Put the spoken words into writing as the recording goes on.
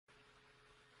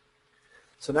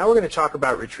So now we're going to talk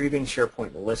about retrieving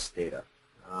SharePoint list data.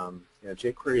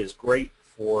 jQuery is great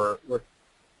for working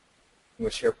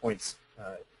with SharePoint's,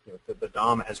 the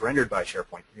DOM as rendered by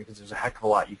SharePoint, because there's a heck of a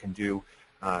lot you can do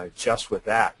just with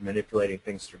that, manipulating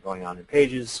things that are going on in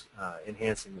pages,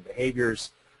 enhancing the behaviors.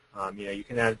 You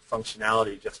can add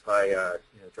functionality just by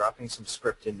dropping some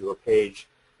script into a page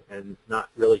and not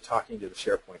really talking to the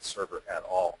SharePoint server at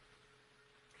all.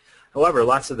 However,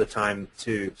 lots of the time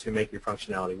to make your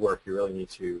functionality work, you really need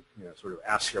to sort of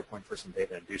ask SharePoint for some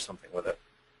data and do something with it,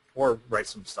 or write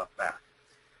some stuff back.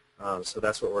 So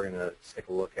that's what we're going to take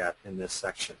a look at in this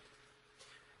section.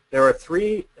 There are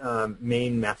three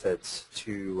main methods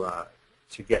to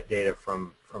get data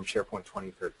from SharePoint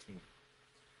 2013.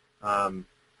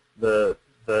 The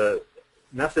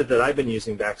method that I've been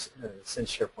using back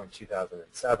since SharePoint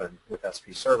 2007 with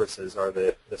SP services are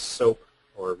the SOAP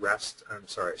or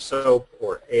SOAP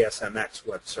or ASMX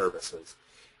web services.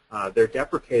 They're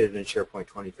deprecated in SharePoint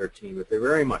 2013, but they're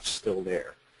very much still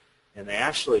there. And they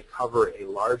actually cover a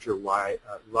larger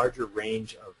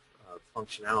range of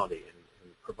functionality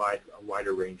and provide a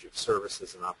wider range of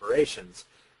services and operations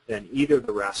than either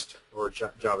the REST or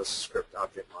JavaScript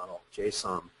object model,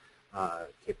 JSON,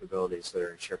 capabilities that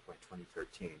are in SharePoint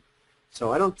 2013.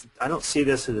 So I don't see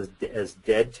this as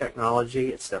dead technology.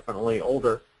 It's definitely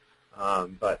older,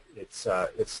 but it's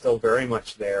still very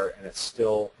much there, and it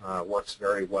still works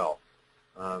very well.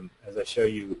 As I show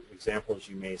you examples,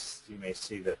 you may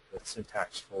see that the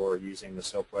syntax for using the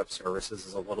SOAP web services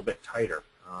is a little bit tighter.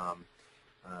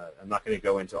 I'm not going to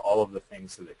go into all of the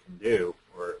things that it can do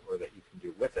or that you can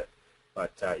do with it,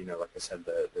 but like I said,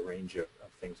 the range of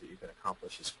things that you can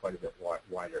accomplish is quite a bit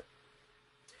wider.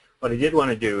 What I did want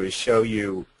to do is show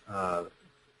you the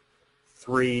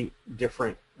three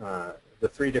different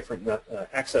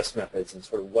access methods and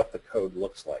sort of what the code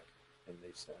looks like in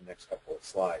these next couple of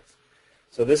slides.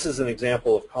 So this is an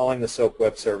example of calling the SOAP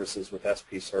web services with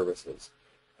SP services.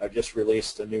 I've just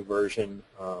released a new version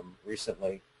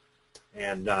recently,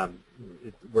 and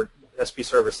SP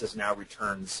services now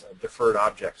returns deferred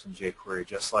objects in jQuery,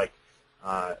 just like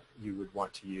you would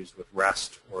want to use with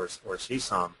REST or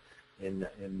CSOM in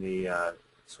the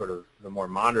sort of the more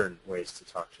modern ways to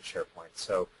talk to SharePoint.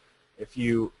 So if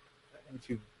you're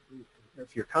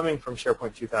coming from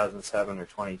SharePoint 2007 or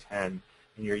 2010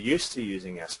 and you're used to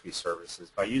using SP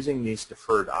services, by using these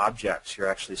deferred objects, you're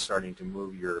actually starting to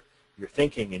move your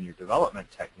thinking and your development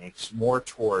techniques more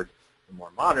toward the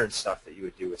more modern stuff that you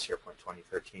would do with SharePoint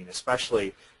 2013,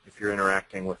 especially if you're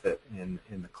interacting with it in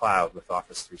the cloud with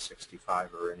Office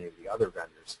 365 or any of the other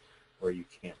vendors where you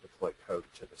can't deploy code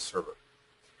to the server.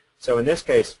 So in this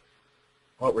case,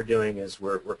 what we're doing is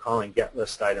we're calling get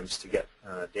list items to get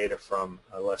data from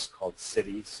a list called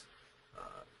cities.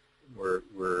 We're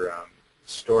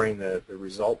storing the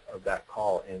result of that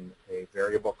call in a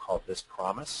variable called this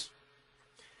promise.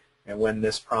 And when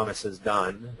this promise is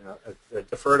done, a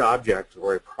deferred object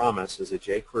or a promise is a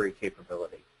jQuery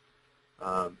capability.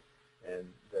 And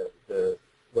the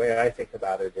way I think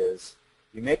about it is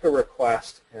you make a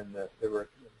request, and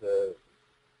the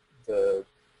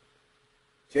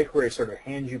jQuery sort of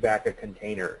hands you back a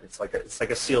container. It's like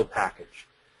a sealed package,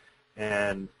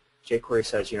 and jQuery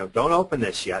says, don't open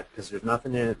this yet because there's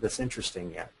nothing in it that's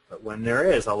interesting yet. But when there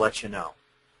is, I'll let you know.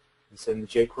 And so the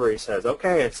jQuery says,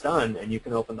 okay, it's done, and you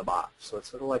can open the box. So it's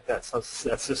sort of like that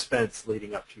suspense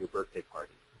leading up to your birthday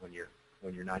party when you're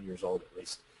 9 years old at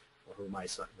least, or which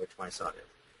my son is.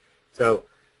 So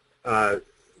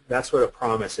that's what a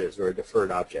promise is, or a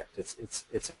deferred object. It's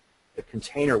a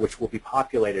container which will be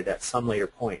populated at some later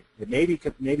point. It may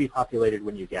be populated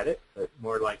when you get it, but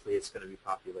more likely it's going to be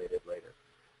populated later.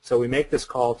 So we make this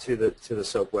call to the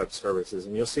SOAP web services,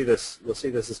 and you'll see this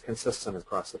is consistent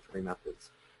across the three methods.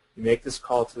 You make this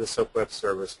call to the SOAP web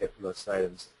service, get list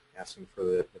items, asking for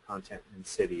the content in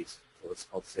cities, so it's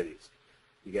called cities.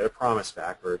 You get a promise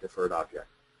back or a deferred object.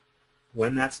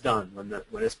 When that's done,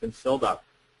 when it's been filled up,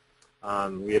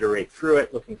 we iterate through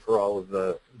it, looking for all of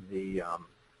the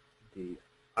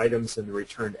items in the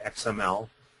returned XML.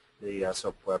 The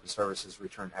SOAP web services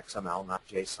return XML, not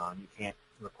JSON. You can't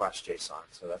request JSON,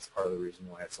 so that's part of the reason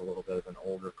why it's a little bit of an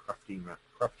older,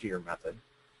 cruftier method.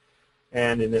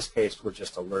 And in this case, we're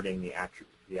just alerting the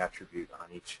attribute on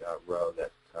each row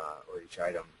or each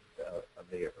item of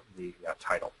the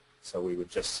title. So we would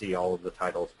just see all of the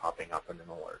titles popping up in an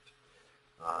alert.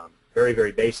 Very,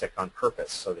 very basic on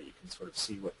purpose so that you can sort of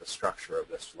see what the structure of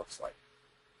this looks like.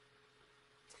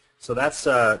 So that's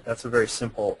a very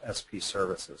simple SP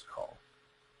services call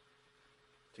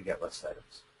to get list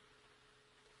items.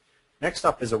 Next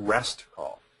up is a REST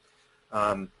call.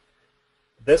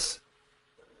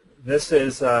 This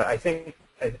is, I think,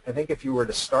 I think if you were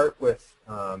to start with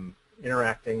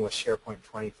interacting with SharePoint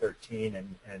 2013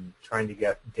 and trying to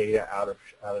get data out of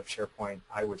SharePoint,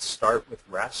 I would start with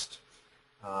REST.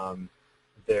 I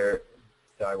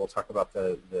will talk about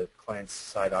the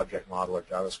client-side object model or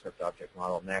JavaScript object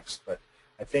model next, but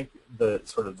I think the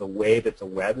way that the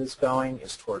web is going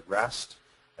is toward REST.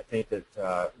 I think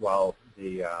that while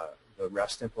the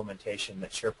REST implementation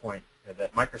that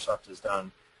that Microsoft has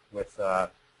done with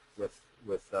SharePoint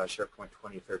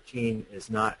 2013 is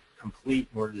not complete,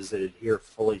 nor does it adhere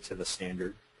fully to the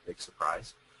standard. Big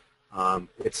surprise.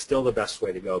 It's still the best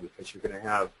way to go because you're going to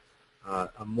have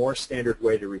a more standard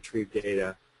way to retrieve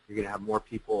data. You're going to have more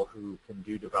people who can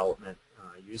do development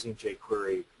using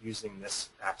jQuery, using this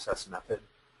access method,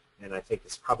 and I think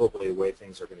it's probably the way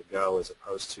things are going to go as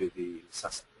opposed to the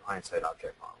client-side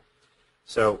object model.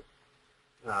 So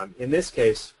in this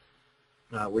case,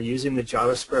 we're using the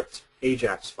JavaScript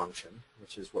AJAX function,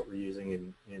 which is what we're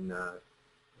using in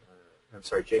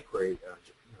jQuery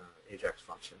AJAX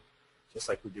function, just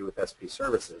like we do with SP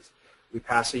services. We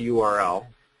pass a URL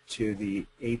to the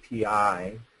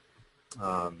API.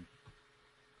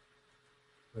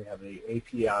 We have the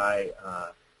API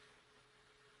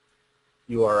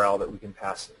URL that we can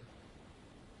pass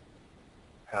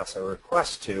a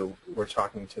request to. We're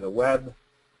talking to the web.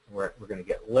 We're going to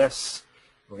get lists.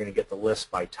 We're going to get the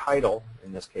list by title.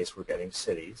 In this case, we're getting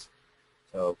cities.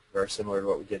 So very similar to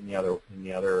what we did in the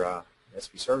other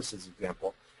SP services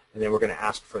example. And then we're going to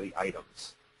ask for the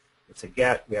items. It's a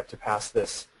get. We have to pass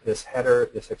this header,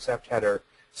 this accept header,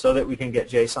 so that we can get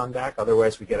JSON back.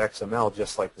 Otherwise, we get XML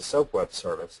just like the SOAP web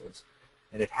services.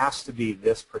 And it has to be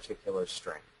this particular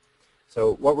string.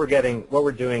 So what we're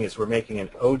doing is we're making an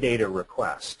OData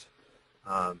request.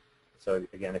 So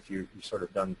again, if you've sort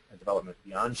of done a development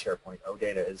beyond SharePoint,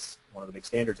 OData is one of the big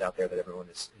standards out there that everyone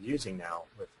is using now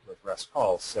with REST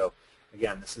calls. So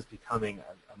again, this is becoming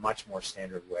a much more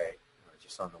standard way,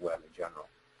 just on the web in general,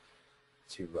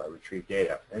 to retrieve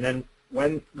data. And then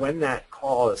when that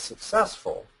call is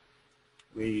successful,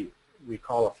 we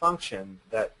call a function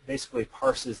that basically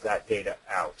parses that data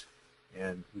out.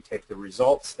 And we take the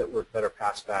results that are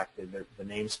passed back. The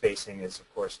namespacing is, of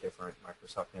course, different.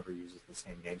 Microsoft never uses the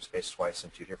same namespace twice in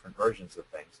two different versions of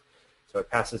things. So it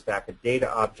passes back a data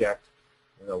object,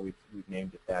 although we've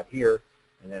named it that here.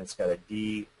 And then it's got a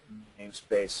D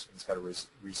namespace. It's got a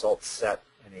result set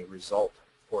and a result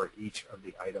for each of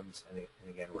the items. And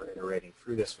again, we're iterating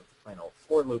through this with the plain old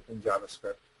for loop in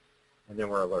JavaScript. And then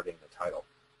we're alerting the title.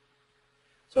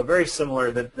 So very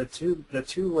similar. The two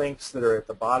links that are at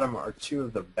the bottom are two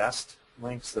of the best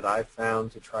links that I've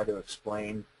found to try to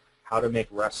explain how to make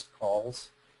REST calls.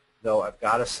 Though I've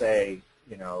got to say,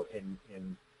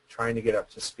 in trying to get up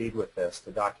to speed with this,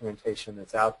 the documentation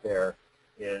that's out there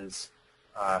is,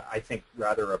 I think,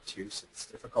 rather obtuse. It's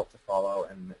difficult to follow,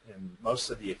 and most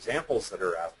of the examples that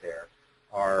are out there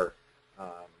are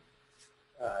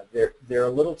they're a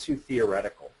little too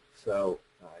theoretical. So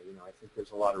I think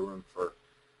there's a lot of room for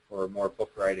more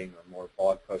book writing or more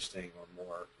blog posting or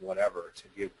more whatever to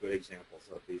give good examples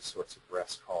of these sorts of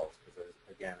REST calls. Because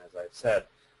again, as I've said,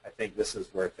 I think this is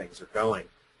where things are going,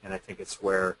 and I think it's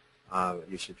where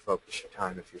you should focus your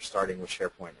time if you're starting with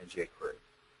SharePoint and jQuery.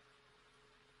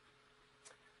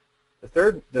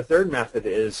 The third method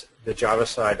is the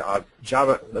JavaScript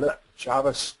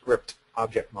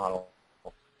object model.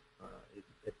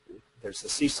 There's the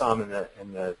CSOM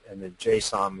and the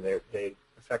JSOM. They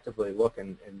effectively look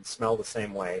and smell the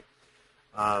same way.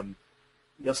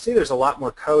 You'll see there's a lot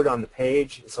more code on the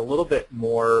page. It's a little bit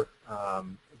more.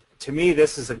 To me,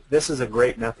 this is a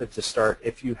great method to start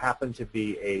if you happen to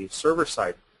be a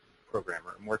server-side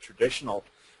programmer, a more traditional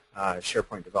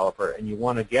SharePoint developer, and you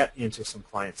want to get into some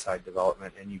client-side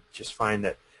development, and you just find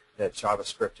that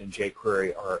JavaScript and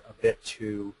jQuery are a bit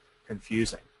too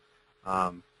confusing.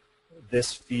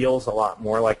 This feels a lot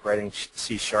more like writing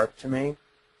C# to me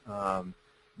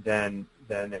than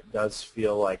it does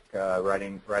feel like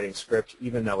writing script,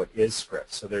 even though it is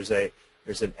script. So there's an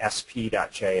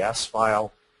sp.js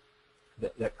file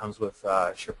that comes with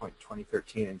SharePoint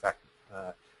 2013. In fact,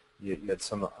 you had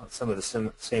some of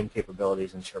the same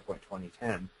capabilities in SharePoint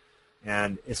 2010,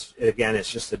 and it's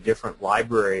just a different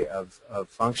library of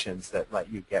functions that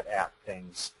let you get at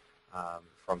things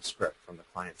from script, from the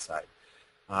client side.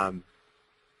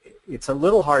 It's a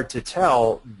little hard to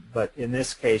tell, but in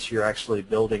this case, you're actually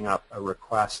building up a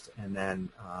request and then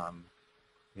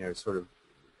sort of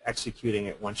executing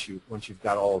it once you've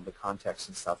got all of the context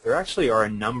and stuff. There actually are a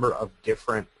number of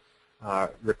different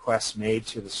requests made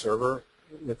to the server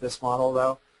with this model,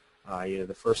 though.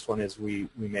 The first one is we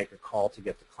make a call to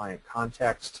get the client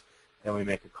context. then we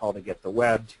make a call to get the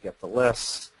web, to get the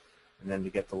list, and then to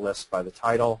get the list by the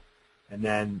title, and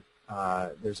then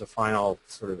there's a final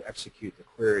sort of execute the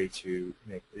query to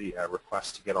make the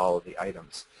request to get all of the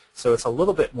items. So it's a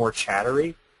little bit more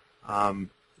chattery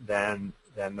than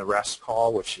the REST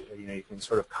call, which you can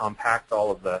sort of compact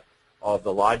all of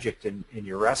the logic in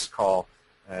your REST call.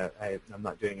 I'm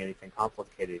not doing anything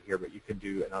complicated here, but you can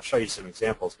do, and I'll show you some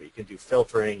examples, but you can do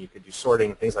filtering, you can do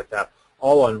sorting, things like that,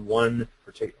 all on one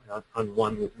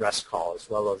REST call, as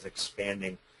well as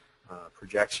expanding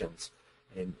projections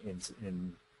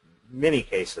in many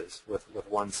cases with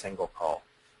one single call.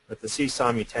 With the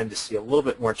CSOM, you tend to see a little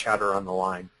bit more chatter on the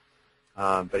line.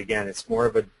 But again, it's more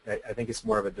of I think it's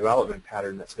more of a development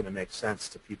pattern that's going to make sense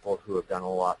to people who have done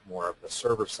a lot more of the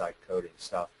server-side coding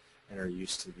stuff and are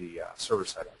used to the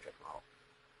server-side